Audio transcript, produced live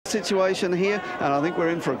situation here, and I think we're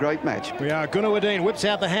in for a great match. We are. Gunawadeen whips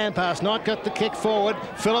out the hand pass. Knight got the kick forward.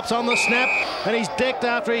 Phillips on the snap, and he's decked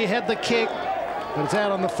after he had the kick. But it's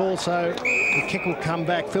out on the full, so the kick will come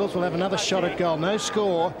back. Phillips will have another shot at goal. No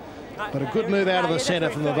score, but a good move out of the centre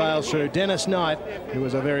from the Vales through Dennis Knight, who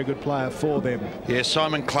was a very good player for them. Yeah,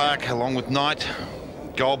 Simon Clark, along with Knight,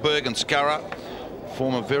 Goldberg and Scurra,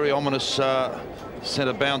 form a very ominous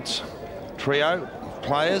centre bounce trio of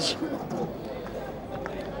players.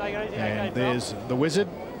 And there's the Wizard.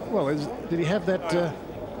 Well, did he have that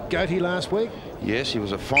goatee last week? Yes, he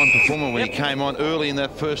was a fine performer when he came on early in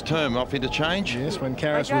that first term, off into change. Yes, when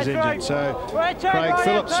Karras was injured. So Craig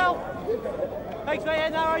Phillips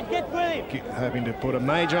hoping to put a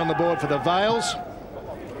major on the board for the Vales.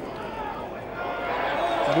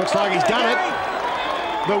 It looks like he's done it.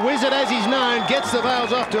 The Wizard, as he's known, gets the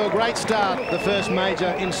Vales off to a great start. The first major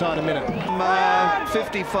inside a minute.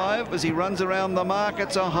 55 as he runs around the mark.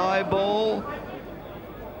 It's a high ball.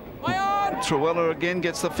 Truella again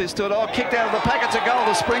gets the fist to it. Oh, kicked out of the pack. It's a goal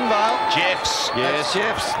to Springvale. Jeffs. Yes,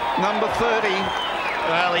 Jeffs, number 30.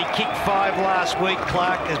 Well, he kicked 5 last week.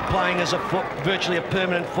 Clark is playing as virtually a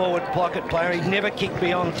permanent forward pocket player. He'd never kicked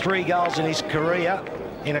beyond 3 goals in his career,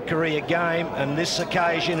 in a career game. And this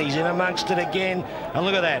occasion, he's in amongst it again. And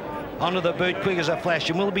look at that. Onto the boot, quick as a flash.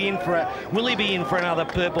 And will he be in for another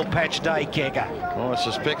purple patch day, Kecker? Oh, I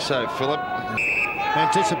suspect so, Philip.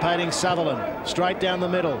 Anticipating Sutherland. Straight down the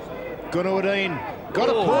middle. Gunawadeen got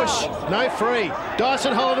a push. No free.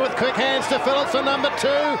 Dyson Holder with quick hands to Phillips for number 2.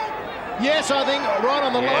 Yes, I think right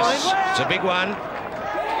on the line. It's a big one.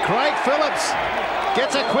 Craig Phillips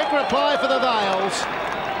gets a quick reply for the Vales,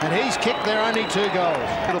 and he's kicked their only 2 goals.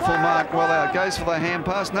 Beautiful mark, well out. Goes for the hand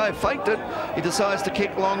pass. No, faked it. He decides to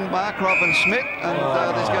kick long Markov and Schmidt, and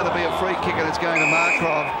there's going to be a free kick, and it's going to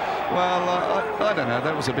Markov. Well, I don't know.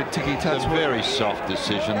 That was a bit ticky-tacky. It's a very soft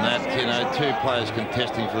decision, that. You know, 2 players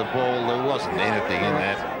contesting for the ball. There wasn't anything in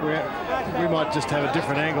that. We might just have a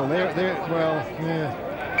different angle there. Well, yeah.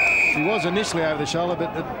 He was initially over the shoulder,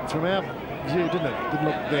 but from our view, didn't it? Didn't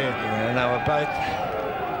look there. Yeah, they were both.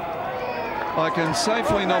 I can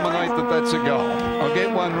safely nominate that that's a goal. I'll get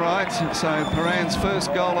one right. So Prahran's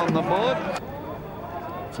first goal on the board.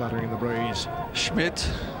 Fluttering the breeze. Schmidt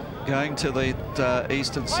going to the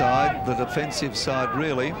eastern side, the defensive side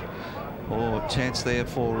really. Or chance there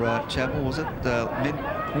for Chapel, was it?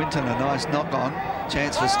 Winton, a nice knock on.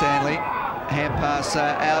 Chance for Stanley. Hand pass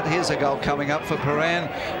out. Here's a goal coming up for Prahran,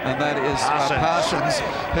 and that is Parsons,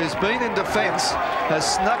 who's been in defence,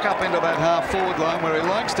 has snuck up into that half-forward line where he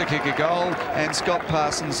likes to kick a goal, and Scott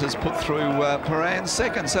Parsons has put through Prahran's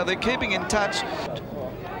second. So they're keeping in touch.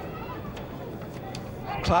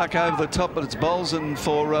 Clark over the top, but it's Bolson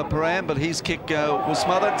for Prahran, but his kick was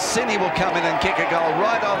smothered. Sini will come in and kick a goal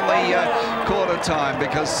right on the quarter time,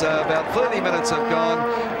 because about 30 minutes have gone,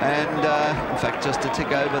 and in fact just a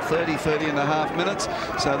tick over 30 and a half minutes.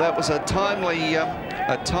 So that was a timely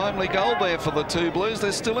goal there for the 2 Blues.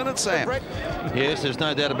 They're still in it, Sam. Yes, there's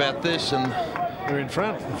no doubt about this, and they're in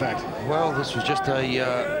front, in fact. Well, this was just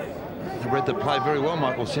I read the play very well,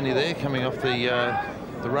 Michael Sini there, coming off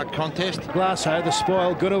the ruck contest. Glasso, the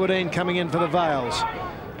spoil. Gunawadeen coming in for the Vales.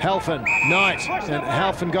 Halfin, Knight, and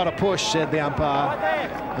Halfin got a push, said the umpire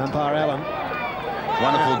Allen.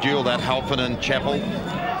 Wonderful duel, that Halfin and Chapel.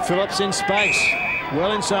 Phillips in space,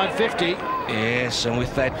 well inside 50. Yes, and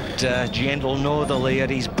with that gentle northerly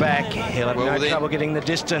at his back, he'll have no trouble getting the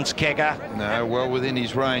distance, Kecker. No, well within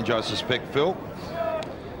his range, I suspect, Phil.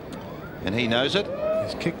 And he knows it.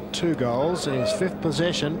 He's kicked 2 goals in his 5th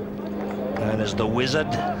possession. Known as the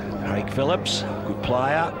Wizard, Craig Phillips, good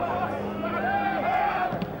player.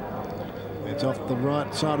 It's off the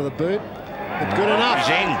right side of the boot, but good enough.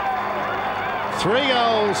 He's in. 3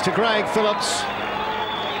 goals to Craig Phillips,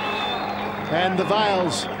 and the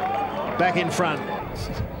Vales back in front.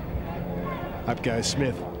 Up goes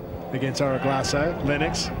Smith against Oraglasso.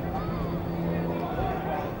 Lennox.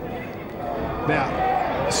 Now,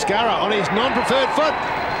 Scurra on his non-preferred foot.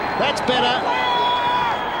 That's better.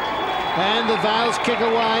 And the Vales kick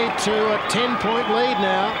away to a 10-point lead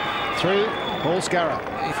now through Paul Scurra.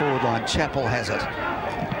 Forward line, Chapel has it.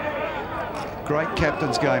 Great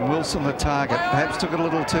captain's game. Wilson the target. Perhaps took it a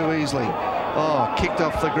little too easily. Oh, kicked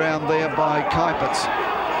off the ground there by Kuipers.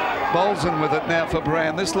 Bolson with it now for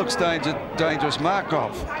Prahran. This looks dangerous.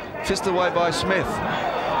 Markov. Fist away by Smith.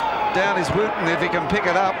 Down is Wooten if he can pick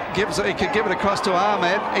it up. He could give it across to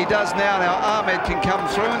Ahmed. He does now. Now Ahmed can come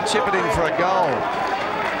through and chip it in for a goal.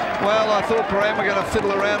 Well, I thought Prahran were going to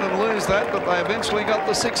fiddle around and lose that, but they eventually got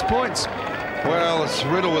the 6 points. Well, it's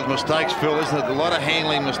riddled with mistakes, Phil, isn't it? A lot of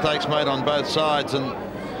handling mistakes made on both sides, and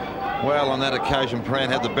Well, on that occasion, Prahran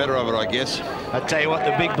had the better of it, I guess. I tell you what,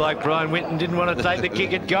 the big bloke, Brian Winton, didn't want to take the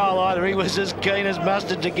kick at goal either. He was as keen as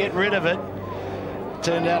mustard to get rid of it.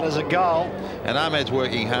 Turned out as a goal. And Ahmed's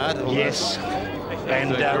working hard. Yes.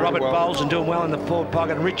 And Robert Bolton doing well in the forward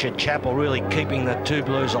pocket. Richard Chappell really keeping the two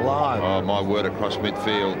Blues alive. Oh, my word, across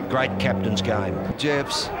midfield. Great captain's game.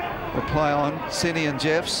 Jeffs, the play on. Cinny and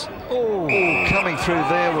Jeffs. Oh, coming through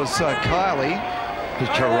there was Kylie. He's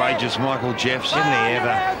courageous, Michael Jeffs. Isn't he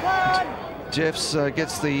ever? Jeffs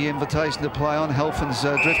gets the invitation to play on. Helfen's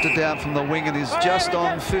drifted down from the wing and is just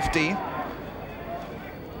on 50.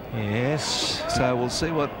 Yes. So we'll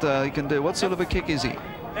see what he can do. What sort of a kick is he?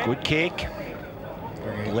 Good kick.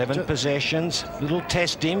 11 possessions. Little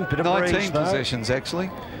test him. Bit of 19 breeze, though. possessions, actually.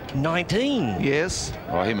 19. Yes.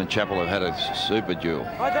 Oh, him and Chappell have had a super duel.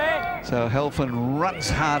 So Helfen runs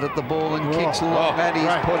hard at the ball and kicks long, and he's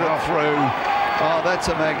great. put it through. Oh, that's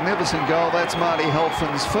a magnificent goal. That's Marty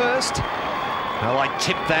Helfen's first. Well, I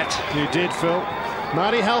tipped that. You did, Phil.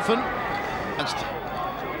 Marty Helfen.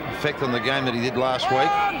 Effect on the game that he did last week.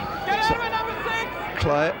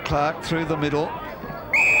 Clark through the middle.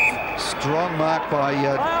 Strong mark by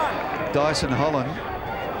Dyson Holland.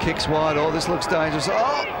 Kicks wide. Oh, this looks dangerous.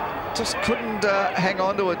 Oh, just couldn't hang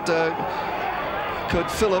on to it. Could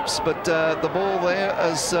Phillips, but the ball there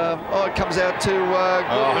as it comes out to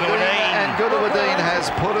Goodawadeen, and Goodawadeen has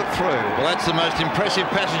put it through. Well, that's the most impressive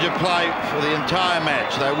passage of play for the entire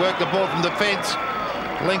match. They worked the ball from defence,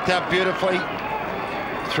 linked up beautifully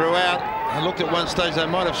throughout. I looked at one stage, they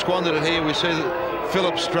might have squandered it here. We see that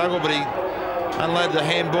Phillips struggled, but he unloaded the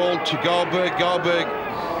handball to Goldberg. Goldberg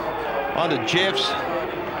onto Jeffs.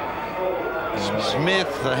 Smith,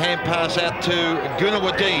 the hand pass out to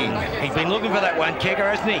Goodawadeen. He's been looking for that one kicker,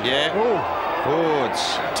 hasn't he? Yeah. Oh,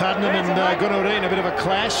 it's Tuddenham and Goodawadeen, a bit of a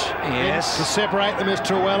clash. Yes. To separate them is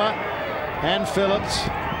Truella and Phillips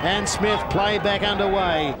and Smith. Play back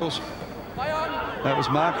underway. That was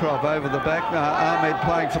Markov over the back. Ahmed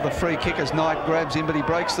playing for the free kick as Knight grabs him, but he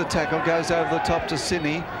breaks the tackle, goes over the top to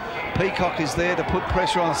Sydney. Peacock is there to put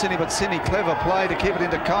pressure on Sydney, but Sydney, clever play to keep it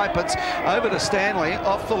into Kuipers. Over to Stanley,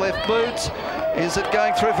 off the left boot. Is it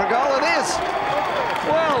going through for a goal? It is!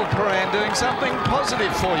 Well, Prahran doing something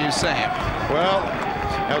positive for you, Sam. well,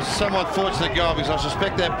 it was a somewhat fortunate goal because I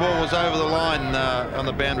suspect that ball was over the line on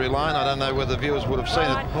the boundary line. I don't know whether the viewers would have seen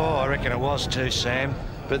it. Oh, I reckon it was too, Sam.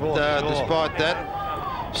 But despite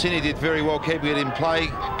that, Sydney did very well keeping it in play.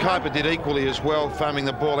 Kuiper did equally as well, farming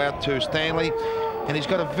the ball out to Stanley. And he's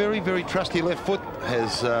got a very, very trusty left foot,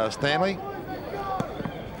 has Stanley.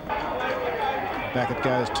 Back it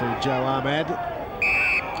goes to Joe Ahmad.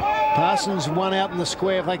 Parsons one out in the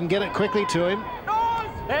square if they can get it quickly to him.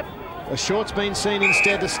 A short's been seen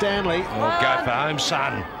instead to Stanley. Oh, go for home,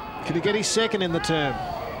 son. Can he get his second in the term?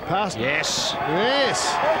 Parsons. Yes.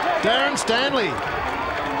 Yes. Darren Stanley.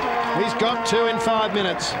 He's got 2 in 5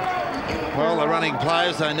 minutes. Well, the running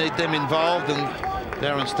players, they need them involved, and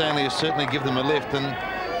Darren Stanley has certainly given them a lift. And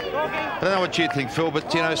I don't know what you think, Phil,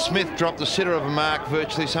 but, you know, Smith dropped the sitter of a mark,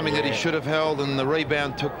 virtually something that he should have held, and the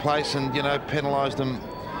rebound took place and, you know, penalised them,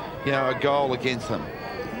 you know, a goal against them.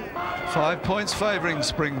 5 points favouring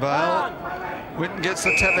Springvale. Winton gets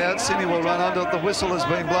the tap out. Sydney will run under it. The whistle has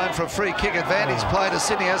been blown for a free kick advantage play to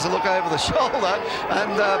Sydney. Has a look over the shoulder,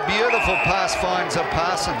 and beautiful pass finds a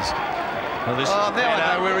Parsons. Well, now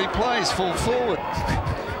I know where he plays, full forward.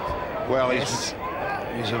 Well, he's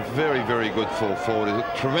a very, very good full forward.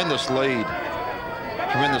 A tremendous lead,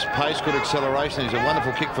 tremendous pace, good acceleration. He's a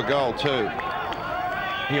wonderful kick for goal too.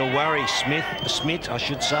 He'll worry Smith, I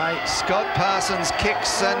should say. Scott Parsons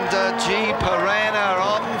kicks, and Prahran are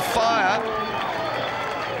on fire.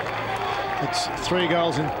 It's 3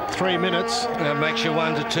 goals in 3 minutes. It makes you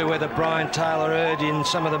wonder too whether Brian Taylor erred in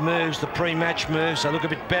some of the moves, the pre-match moves. They look a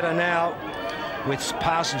bit better now with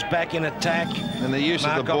Parsons back in attack. And the use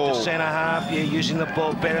of the ball. Mark off to centre half, yeah, using the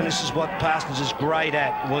ball better. And this is what Parsons is great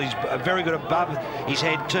at. Well, he's very good above his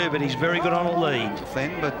head too, but he's very good on a lead.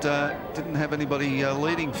 Then, but didn't have anybody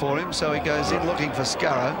leading for him, so he goes in looking for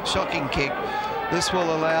Scurra. Shocking kick. This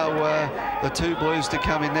will allow the 2 Blues to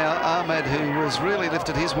come in now. Ahmed, who has really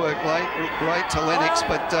lifted his work rate to Lennox,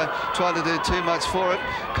 but tried to do too much for it.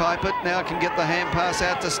 Kuipert now can get the hand pass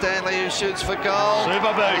out to Stanley, who shoots for goal.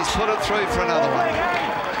 Super boot. He's put it through for another one.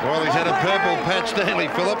 Well, he's had a purple patch, Stanley,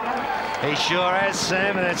 Phillip. He sure has,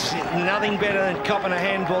 Sam, and it's nothing better than copping a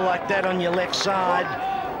handball like that on your left side.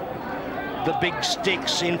 The big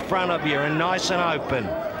sticks in front of you and nice and open.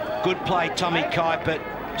 Good play, Tommy Kuipert.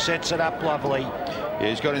 Sets it up lovely. Yeah,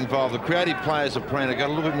 he's got involved. The creative players of Prahran got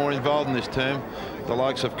a little bit more involved in this term. The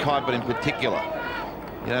likes of Kuipert in particular.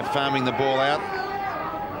 You know, farming the ball out.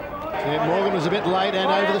 Yeah, Morgan was a bit late and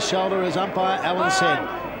over the shoulder, as umpire Allen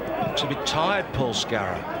said. Looks a bit tired, Paul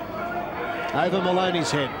Scarra. Over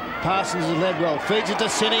Maloney's head. Parsons has led well. Feeds it to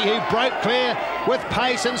Cini, who broke clear with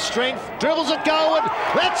pace and strength. Dribbles it goalward.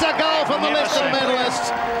 That's a goal from the Liston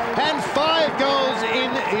medalists. And 5 goals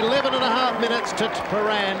in 11.5 minutes to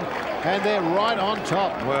Prahran. And they're right on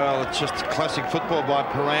top. Well, it's just classic football by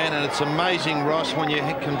Prahran, and it's amazing, Ross, when you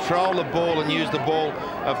control the ball and use the ball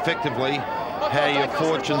effectively, how your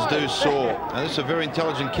fortunes do soar. And this is a very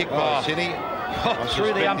intelligent kick by Cini.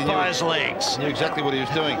 Through the umpire's legs. Knew exactly what he was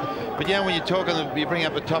doing. But yeah, when you're talking, you bring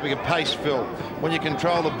up the topic of pace, Phil. When you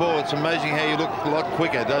control the ball, it's amazing how you look a lot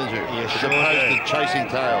quicker, don't you? Yeah, as sure opposed do. to chasing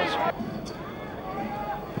tails.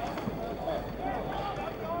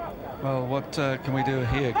 Well, what can we do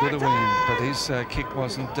here? Goodwin, but his kick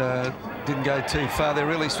didn't go too far. They're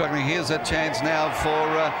really struggling. Here's a chance now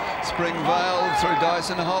for Springvale through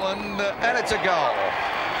Dyson Holland, and it's a goal.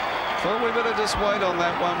 Thought we better just wait on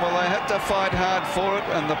that one. Well, they had to fight hard for it,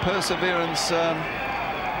 and the perseverance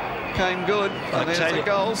came good. And there's a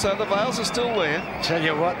goal, so the Vales are still there. Tell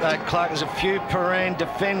you what, though, Clark, there's a few Prahran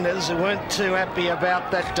defenders who weren't too happy about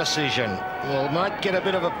that decision. Well, might get a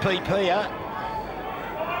bit of a peep here.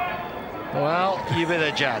 Well, you better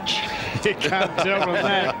judge. You can't tell from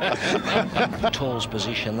that. Tall's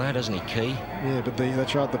position, though, doesn't he, Key? Yeah, but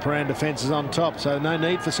that's right. The Prahran defence is on top, so no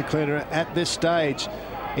need for Seclina at this stage.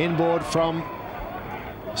 Inboard from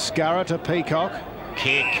Scarra to Peacock.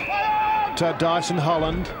 Kick. To Dyson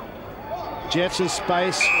Holland. Jeffs'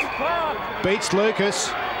 space. Beats Lucas.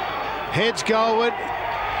 Heads goalward.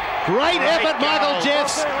 Great effort, Michael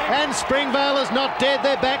Jeffs. And Springvale is not dead.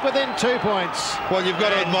 They're back within 2 points. Well, you've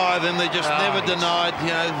got to admire them. They just never denied.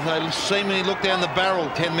 You know, they seemingly looked down the barrel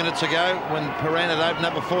 10 minutes ago when Prahran had opened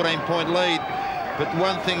up a 14-point lead. But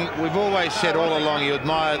one thing we've always said all along, you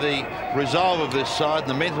admire the resolve of this side and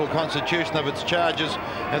the mental constitution of its charges.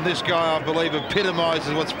 And this guy, I believe,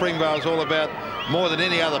 epitomises what Springvale's all about more than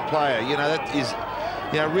any other player. You know, that is,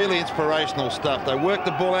 you know, really inspirational stuff. They worked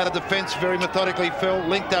the ball out of defence very methodically, Phil,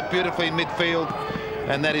 linked up beautifully in midfield,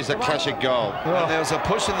 and that is a classic goal. Well, there was a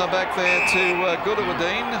push in the back there to Goodwin.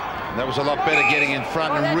 That was a lot better getting in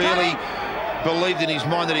front and really believed in his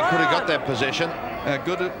mind that he could have got that possession.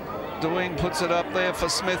 Goodwin puts it up there for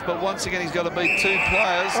Smith, but once again he's got to beat 2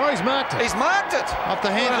 players. Oh, he's marked it. He's marked it. Off the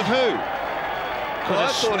hands of who? Well,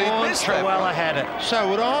 I thought he missed that. Well, I had it. So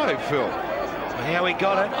would I, Phil. How he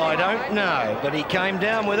got it, I don't know, but he came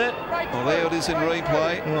down with it. Well, there it is in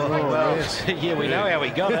replay. Well, yes. Yeah, we know how he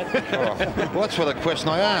got it. Well, that's what the question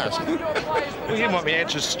I asked. Well, you want me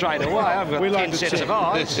answers straight away. I've got 10 sets of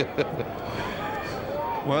eyes.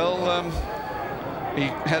 Well, he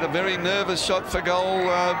had a very nervous shot for goal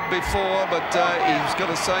before, but he's got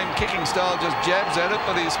the same kicking style, just jabs at it,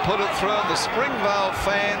 but he's put it through, and the Springvale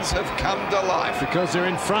fans have come to life. Because they're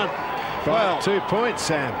in front. Well, 2 points,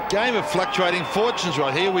 Sam. Game of fluctuating fortunes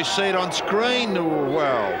right here. We see it on screen.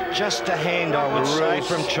 Well, just a hand, I would say,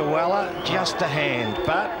 from Chihuahua. Just a hand,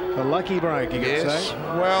 but a lucky break, you could say.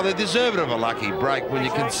 Well, they deserve it of a lucky break when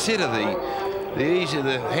you consider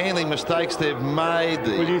the handling mistakes they've made.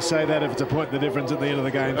 Will you say that if it's a point in the difference at the end of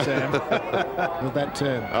the game, Sam? With that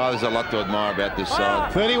term. Oh, there's a lot to admire about this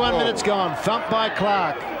side. 31 minutes gone. Thumped by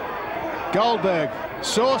Clark. Goldberg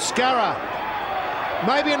saw Scarra.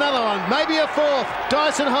 Maybe another one. Maybe a 4th.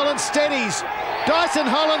 Dyson Holland steadies. Dyson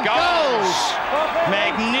Holland goes.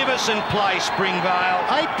 Magnificent play, Springvale.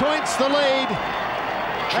 8 points the lead.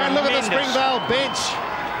 And look at the Springvale bench.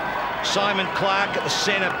 Simon Clark at the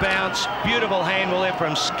centre bounce. Beautiful handball there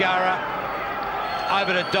from Scarra.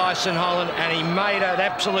 Over to Dyson Holland, and he made an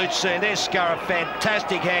absolute scene. There's Scarra,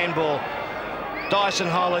 fantastic handball. Dyson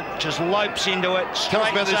Holland just lopes into it,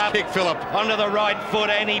 straightens up kick, Philip. Onto the right foot,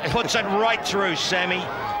 and he puts it right through, Sammy.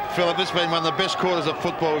 Philip, this has been one of the best quarters of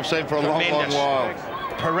football we've seen for a long while.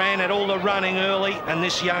 Prahran had all the running early, and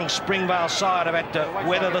this young Springvale side have had to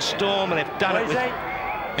weather the storm, and they've done it with...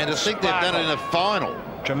 And to think they've done it in a final.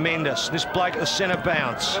 Tremendous. This bloke at the centre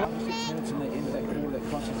bounce.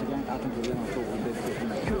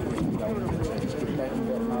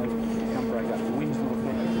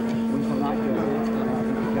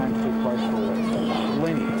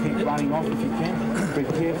 Running off if you can. Be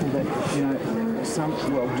careful that, you know, just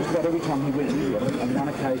about every time he went in, on one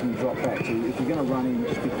occasion he dropped back. So if you're going to run in,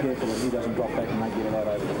 just be careful that he doesn't drop back and they get it out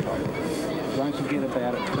over the top. Don't forget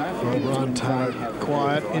about it. Run tight,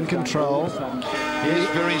 quiet, in control. He is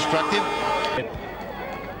very instructive.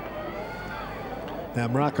 Now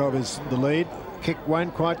Mrakov is the lead. Kick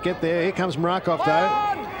won't quite get there. Here comes Mrakov though.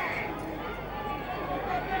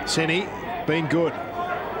 Cini, been good.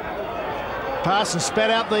 Parsons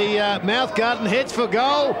spat out the mouth guard and heads for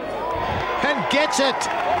goal. and gets it.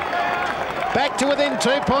 Back to within 2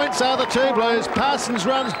 points are the two Blues. Parsons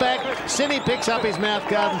runs back. Sinny picks up his mouth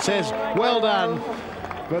guard and says, well done.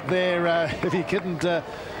 But there, if he couldn't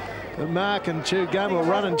mark and chew gum or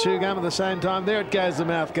run and chew gum at the same time, there it goes, the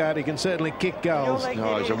mouth guard. He can certainly kick goals.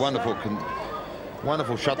 No, he's a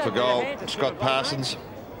wonderful shot for goal, Scott Parsons.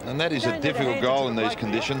 And that is a difficult goal in these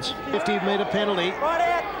conditions. 50-metre penalty.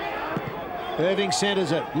 Irving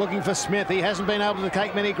centres it, looking for Smith. He hasn't been able to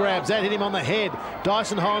take many grabs. That hit him on the head.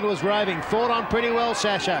 Dyson Holland was roving. Fought on pretty well,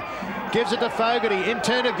 Sasha. Gives it to Fogarty. In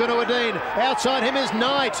turn to Gunawadeen. Outside him is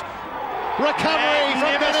Knight. Recovery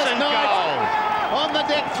from Dennis Knight. On the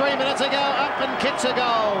deck 3 minutes ago. Up and kicks a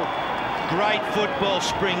goal. Great football,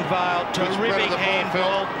 Springvale. Terrific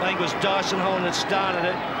handball. I think it was Dyson Holland that started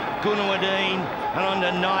it. Gunawadeen and on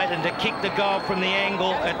to Knight, and to kick the goal from the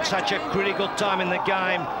angle at such a critical time in the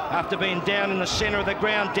game after being down in the centre of the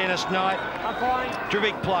ground. Dennis Knight.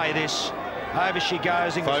 Terrific play this. Over she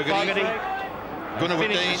goes. Fogarty.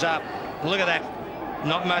 Finishes up. Look at that.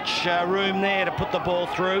 Not much room there to put the ball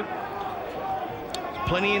through.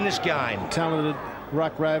 Plenty in this game. Talented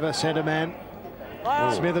ruck rover, centre man.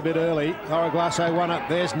 Smith a bit early. Oraglasso won it.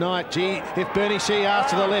 There's Knight. Gee, if Bernie Shee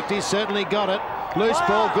asks to the left, he's certainly got it. Loose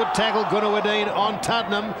ball, good tackle, Gunawadeen on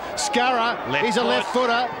Tuddenham. Scurra, he's a left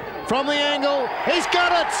footer from the angle. He's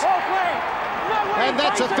got it! And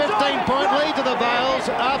that's a 15-point lead to the Vales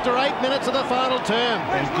after 8 minutes of the final term.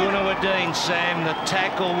 And Gunawadeen, Sam, the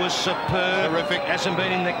tackle was superb. Terrific. Hasn't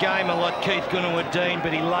been in the game a lot, Keith Gunawadeen,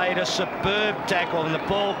 but he laid a superb tackle and the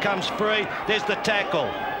ball comes free. There's the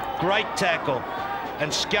tackle. Great tackle.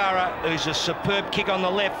 And Scurra, who's a superb kick on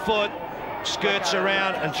the left foot, skirts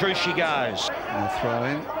around and through she goes. And a throw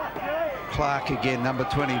in. Clark again, number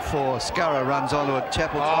 24. Scurra runs onto it.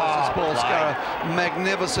 Chappell tries this ball. Scurra,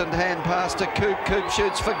 magnificent hand pass to Coop. Coop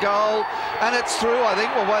shoots for goal, and it's through. I think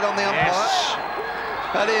we'll wait on the umpire. Yes.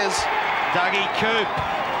 That is Dougie Coop.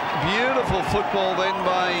 beautiful football then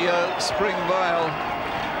by Springvale.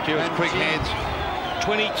 She was quick hands.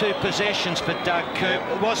 22 possessions for Doug Coop.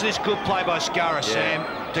 It wasn't this good play by Scurra, Sam,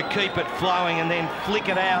 to keep it flowing and then flick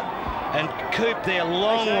it out. And Coop there,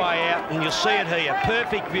 long way out, and you'll see it here.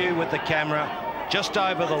 Perfect view with the camera, just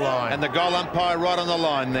over the line. And the goal umpire right on the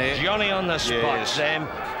line there. Johnny on the spot, Yes. Sam.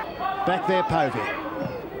 Back there, Povey.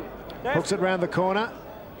 Hooks it round the corner.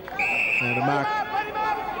 And a mark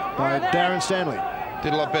by Darren Stanley.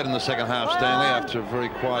 Did a lot better in the second half, Stanley, after a very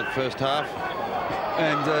quiet first half.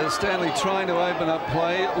 And Stanley trying to open up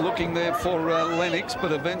play, looking there for Lennox,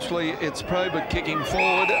 but eventually it's Probert kicking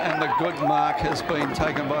forward, and the good mark has been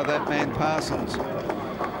taken by that man Parsons.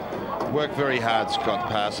 Worked very hard, Scott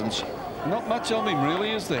Parsons. Not much on him,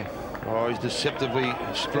 really, is there? Oh, he's deceptively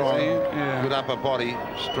strong. Yeah. Good upper body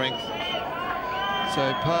strength.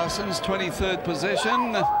 So Parsons, 23rd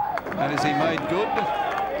possession, and has he made good?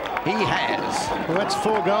 He has. Well, that's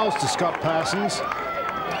 4 goals to Scott Parsons.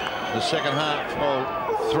 The second half,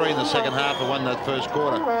 well, 3 in the second half, and 1 that first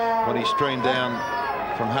quarter when he streamed down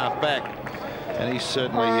from half back. And he's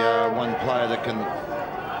certainly one player that can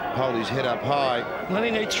hold his head up high. Well,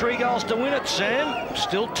 he needs 3 goals to win it, Sam.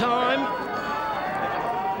 Still time.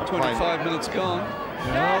 25 minutes gone.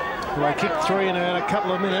 Well, they kicked 3 in a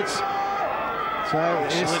couple of minutes. So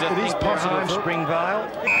it is possible. Springvale.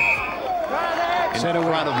 In front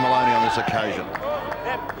of Maloney on this occasion.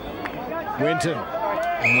 Winton.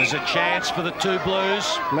 And there's a chance for the two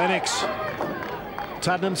Blues. Lennox.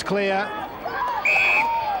 Tuddenham's clear.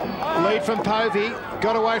 Lead from Povey.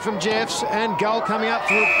 Got away from Jeffs. And goal coming up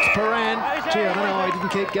for Prahran. Gee, I don't know why he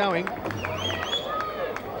didn't keep going.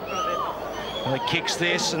 Well, he kicks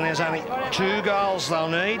this, and there's only 2 goals they'll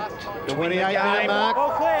need. 28-minute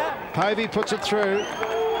mark. Povey puts it through.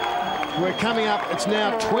 We're coming up. It's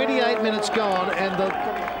now 28 minutes gone, and the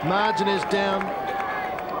margin is down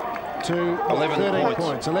to 13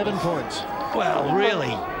 points. 11 points. Well,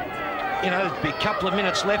 really, you know, there'd be a couple of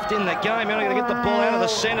minutes left in the game. You're only going to get the ball out of the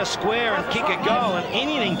centre square and kick a goal, and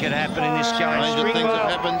anything could happen in this game. Stranger things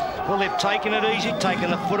have happened. Well, they've taken it easy,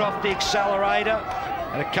 taken the foot off the accelerator,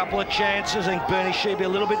 and a couple of chances. I think Bernie should be a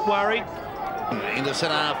little bit worried. Into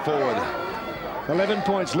centre half forward. 11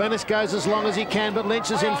 points. Lennox goes as long as he can, but Lynch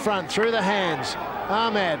is in front, through the hands.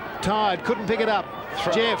 Ahmad, tired, couldn't pick it up.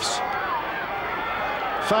 Jeffs.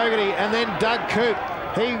 Fogarty, and then Doug Coop.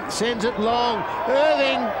 He sends it long.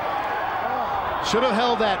 Irving should have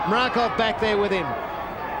held that. Markov back there with him.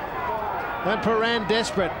 And Prahran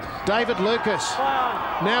desperate. David Lucas.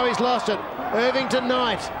 Now he's lost it. Irving to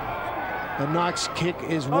Knight. The Knight's kick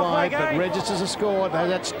is wide, but registers a score.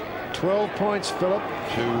 That's 12 points, Philip.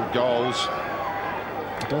 2 goals.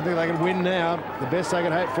 Don't think they can win now. The best they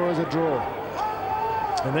can hope for is a draw.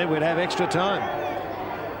 And then we'd have extra time.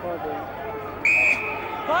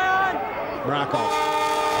 Markov.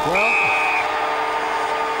 Well,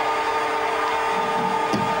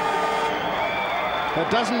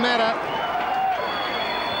 it doesn't matter.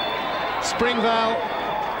 Springvale,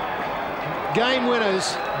 game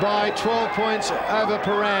winners by 12 points over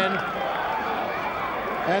Prahran.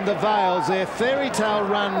 And the Vales, their fairy tale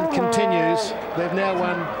run continues. They've now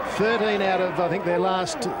won 13 out of, I think, their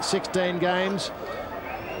last 16 games.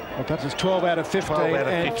 Or perhaps it's 12 out of 15.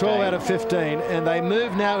 12 out of 15. And they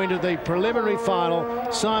move now into the preliminary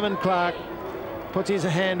final. Simon Clark puts his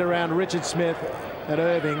hand around Richard Smith at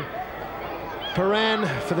Irving. Prahran,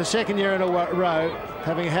 for the second year in a row,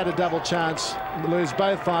 having had a double chance, lose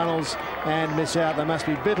both finals and miss out. They must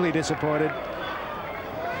be bitterly disappointed.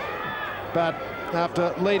 But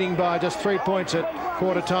after leading by just 3 points at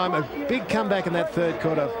quarter time, a big comeback in that third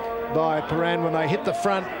quarter by Prahran when they hit the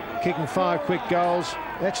front, kicking 5 quick goals.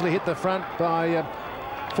 Actually hit the front by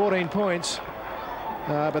 14 points.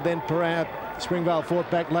 But then Springvale fought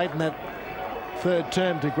back late in that third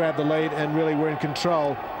term to grab the lead and really were in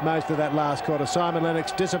control most of that last quarter. Simon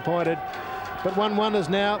Lennox disappointed, but one wonders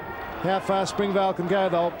now how far Springvale can go.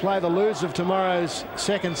 They'll play the loser of tomorrow's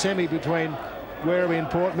second semi between Werribee and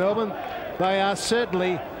Port Melbourne. They are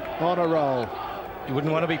certainly on a roll. You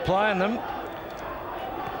wouldn't want to be playing them.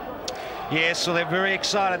 Yes, so they're very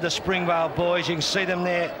excited, the Springvale boys. You can see them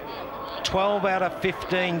there. 12 out of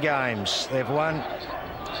 15 games they've won.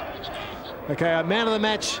 Okay, our man of the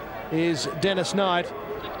match is Dennis Knight.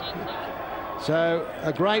 So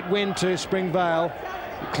a great win to Springvale.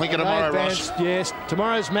 Clinker tomorrow, Ross. Yes,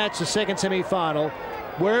 tomorrow's match, the second semi-final.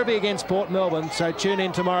 Werribee against Port Melbourne, so tune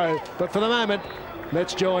in tomorrow. But for the moment,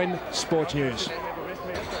 let's join Sports News.